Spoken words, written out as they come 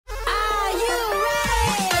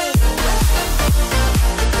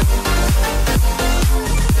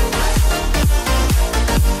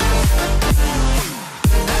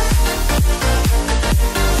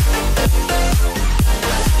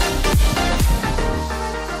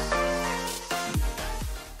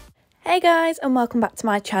Hey guys, and welcome back to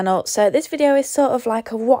my channel. So this video is sort of like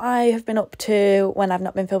what I have been up to when I've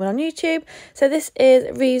not been filming on YouTube. So this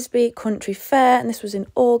is Revesby Country Fair and this was in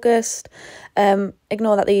August.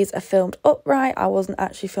 Ignore that these are filmed upright. I wasn't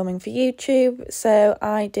actually filming for YouTube. So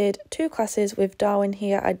I did two classes with Darwin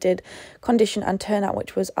here. I did condition and turnout,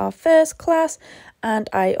 which was our first class, and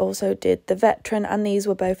I also did the veteran, and these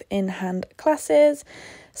were both in-hand classes.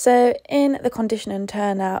 So in the condition and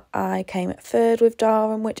turnout, I came third with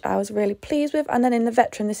Darwin, which I was really pleased with. And then in the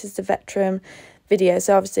veteran, this is the veteran video.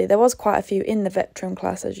 So obviously there was quite a few in the veteran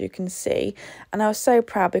class, as you can see. And I was so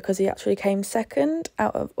proud because he actually came second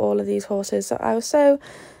out of all of these horses. So I was so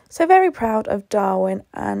very proud of Darwin,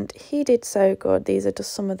 and he did so good. These are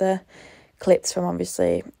just some of the clips from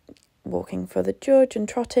obviously walking for the judge and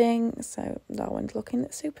trotting. So Darwin's looking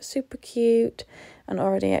super cute and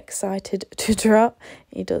already excited to trot.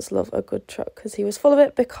 He does love a good trot because he was full of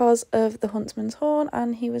it because of the huntsman's horn,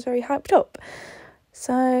 and he was very hyped up.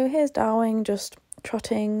 So here's Darwin just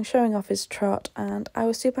trotting, showing off his trot, and I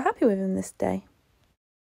was super happy with him this day.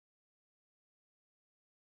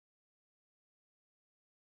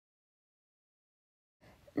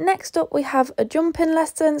 Next up we have a jumping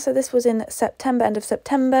lesson. So this was in September, end of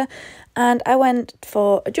September, and I went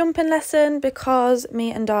for a jumping lesson because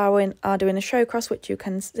me and Darwin are doing a showcross, which you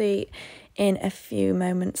can see in a few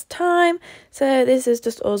moments time. So this is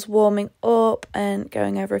just us warming up and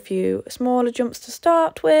going over a few smaller jumps to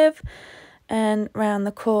start with, and round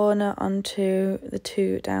the corner onto the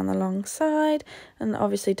two down the long side. And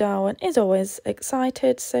obviously Darwin is always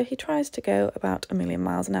excited, so he tries to go about 1,000,000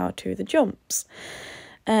 miles an hour to the jumps.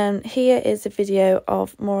 Here is a video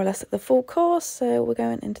of more or less at the full course. So we're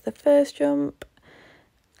going into the first jump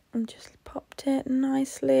and just popped it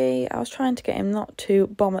nicely. I was trying to get him not to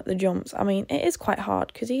bomb at the jumps. I mean, it is quite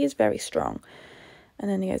hard because he is very strong. And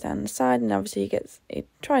then he goes down the side, and obviously he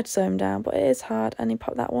tried to slow him down, but it is hard, and he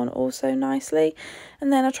popped that one also nicely.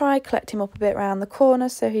 And then I tried collect him up a bit around the corner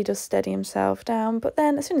so he does steady himself down, but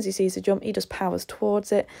then as soon as he sees the jump, he just powers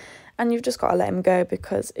towards it, and you've just got to let him go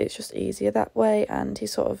because it's just easier that way, and he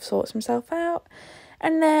sort of sorts himself out.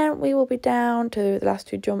 And then we will be down to the last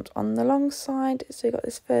two jumps on the long side. So you got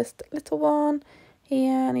this first little one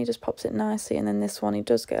here, and he just pops it nicely, and then this one he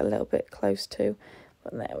does get a little bit close to,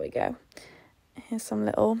 but there we go. Here's some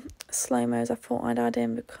little slow-mos I thought I'd add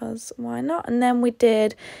in because why not? And then we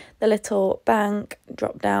did the little bank,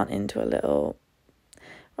 drop down into a little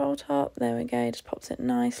roll top. There we go, just pops it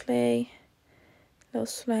nicely. Little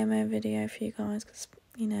slow-mo video for you guys because,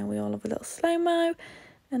 you know, we all love a little slow-mo.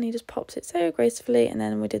 And he just pops it so gracefully. And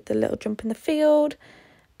then we did the little jump in the field,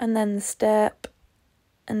 and then the step,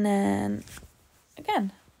 and then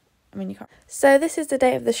again. I mean, you can't. So this is the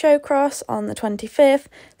day of the showcross on the 25th.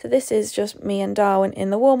 So this is just me and Darwin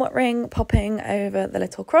in the warm-up ring, popping over the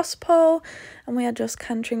little cross pole, and we are just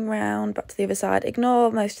cantering round back to the other side.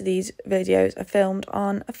 Ignore most of these videos are filmed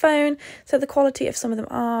on a phone, so the quality of some of them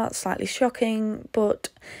are slightly shocking, but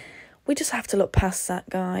we just have to look past that,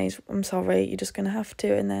 guys. I'm sorry, you're just going to have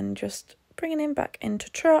to. And then just bringing him back into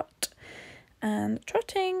trot and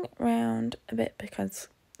trotting round a bit because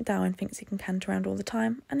Darwin thinks he can cant around all the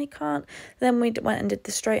time, and he can't. Then we went and did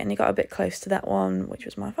the straight, and he got a bit close to that one, which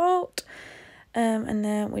was my fault. And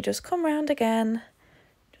then we just come round again,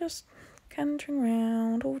 just cantering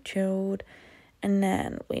round, all chilled. And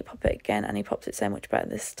then we pop it again, and he pops it so much better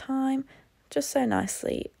this time, just so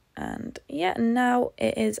nicely. And yeah, now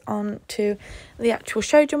it is on to the actual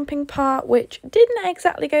show jumping part, which didn't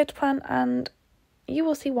exactly go to plan, and you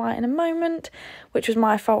will see why in a moment, which was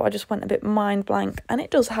my fault. I just went a bit mind blank, and it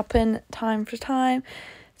does happen time for time.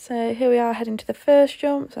 So here we are heading to the first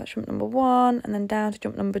jump. So that's jump number 1, and then down to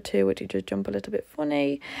jump number 2, which you just jump a little bit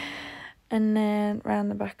funny. And then round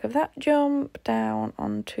the back of that jump, down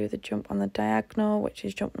onto the jump on the diagonal, which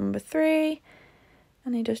is jump number 3.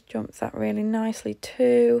 And he just jumps that really nicely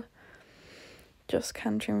too. Just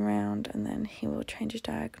cantering round, and then he will change his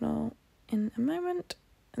diagonal in a moment.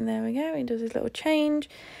 And there we go, he does his little change.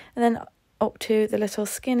 And then up to the little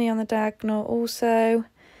skinny on the diagonal also.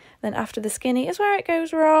 Then after the skinny is where it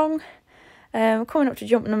goes wrong. Coming up to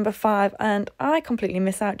jump number 5, and I completely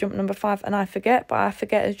miss out jump number 5, and I forget, but I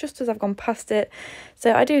forget just as I've gone past it.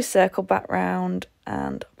 So I do circle back round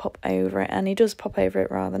and pop over it, and he does pop over it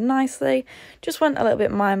rather nicely. Just went a little bit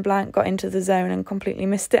mind blank, got into the zone and completely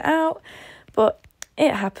missed it out. But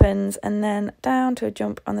it happens. And then down to a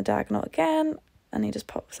jump on the diagonal again, and he just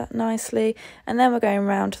pops that nicely. And then we're going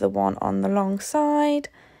round to the one on the long side.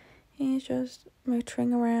 He's just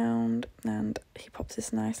motoring around, and he pops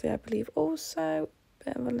this nicely, I believe, also.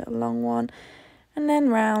 Bit of a little long one. and then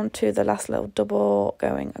round to the last little double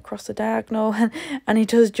going across the diagonal. And he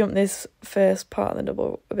does jump this first part of the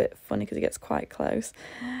double a bit funny because he gets quite close,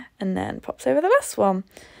 and then pops over the last one.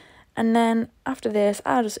 And then after this,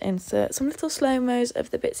 I'll just insert some little slow-mos of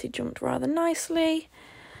the bits he jumped rather nicely.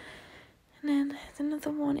 And then there's another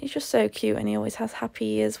one. He's just so cute, and he always has happy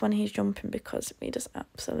ears when he's jumping because he just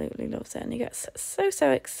absolutely loves it. And he gets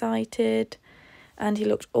so excited. And he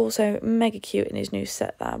looked also mega cute in his new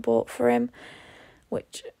set that I bought for him,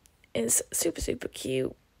 which is super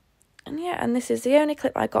cute. And yeah, and this is the only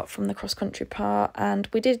clip I got from the cross-country part, and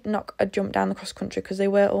we did knock a jump down the cross-country because they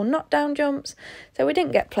were all knockdown jumps, so we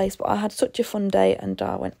didn't get placed, but I had such a fun day and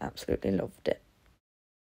Darwin absolutely loved it.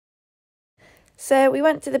 So we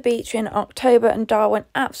went to the beach in October, and Darwin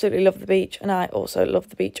absolutely loved the beach, and I also love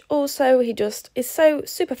the beach also. He just is so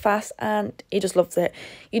super fast and he just loves it.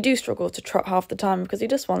 You do struggle to trot half the time because he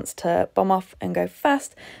just wants to bomb off and go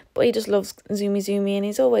fast, but he just loves zoomy, and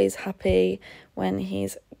he's always happy when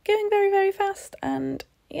he's going very fast. And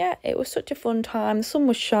yeah, it was such a fun time. The sun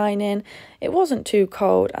was shining, it wasn't too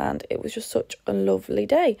cold, and it was just such a lovely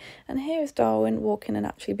day. And here is Darwin walking and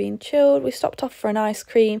actually being chilled. We stopped off for an ice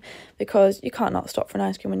cream because you can't not stop for an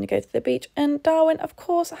ice cream when you go to the beach, and Darwin of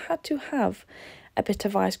course had to have a bit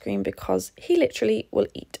of ice cream because he literally will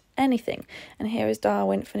eat anything. And here is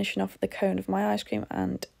Darwin finishing off the cone of my ice cream,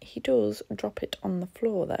 and he does drop it on the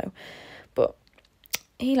floor though, but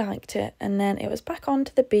he liked it. And then it was back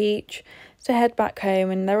onto the beach to head back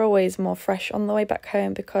home, and they're always more fresh on the way back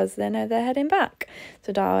home because they know they're heading back.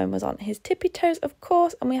 So Darwin was on his tippy toes of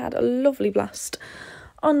course, and we had a lovely blast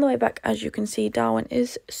on the way back. As you can see, Darwin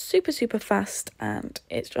is super fast, and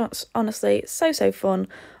it's just honestly so fun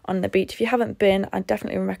on the beach. If you haven't been, I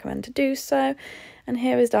definitely recommend to do so. And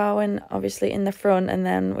here is Darwin obviously in the front, and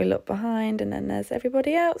then we look behind and then there's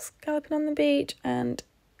everybody else galloping on the beach, and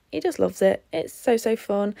he just loves it. It's so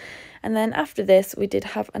fun. And then after this, we did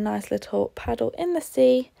have a nice little paddle in the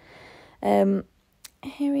sea. Here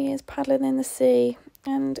he is paddling in the sea,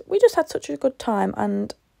 and we just had such a good time.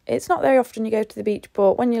 And it's not very often you go to the beach,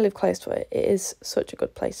 but when you live close to it, it is such a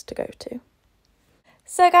good place to go to.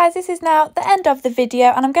 So guys, this is now the end of the video,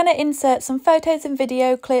 and I'm going to insert some photos and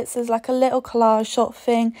video clips as like a little collage sort of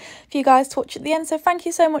thing for you guys to watch at the end. So thank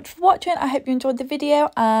you so much for watching. I hope you enjoyed the video,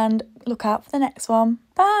 and look out for the next one.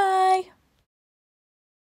 Bye!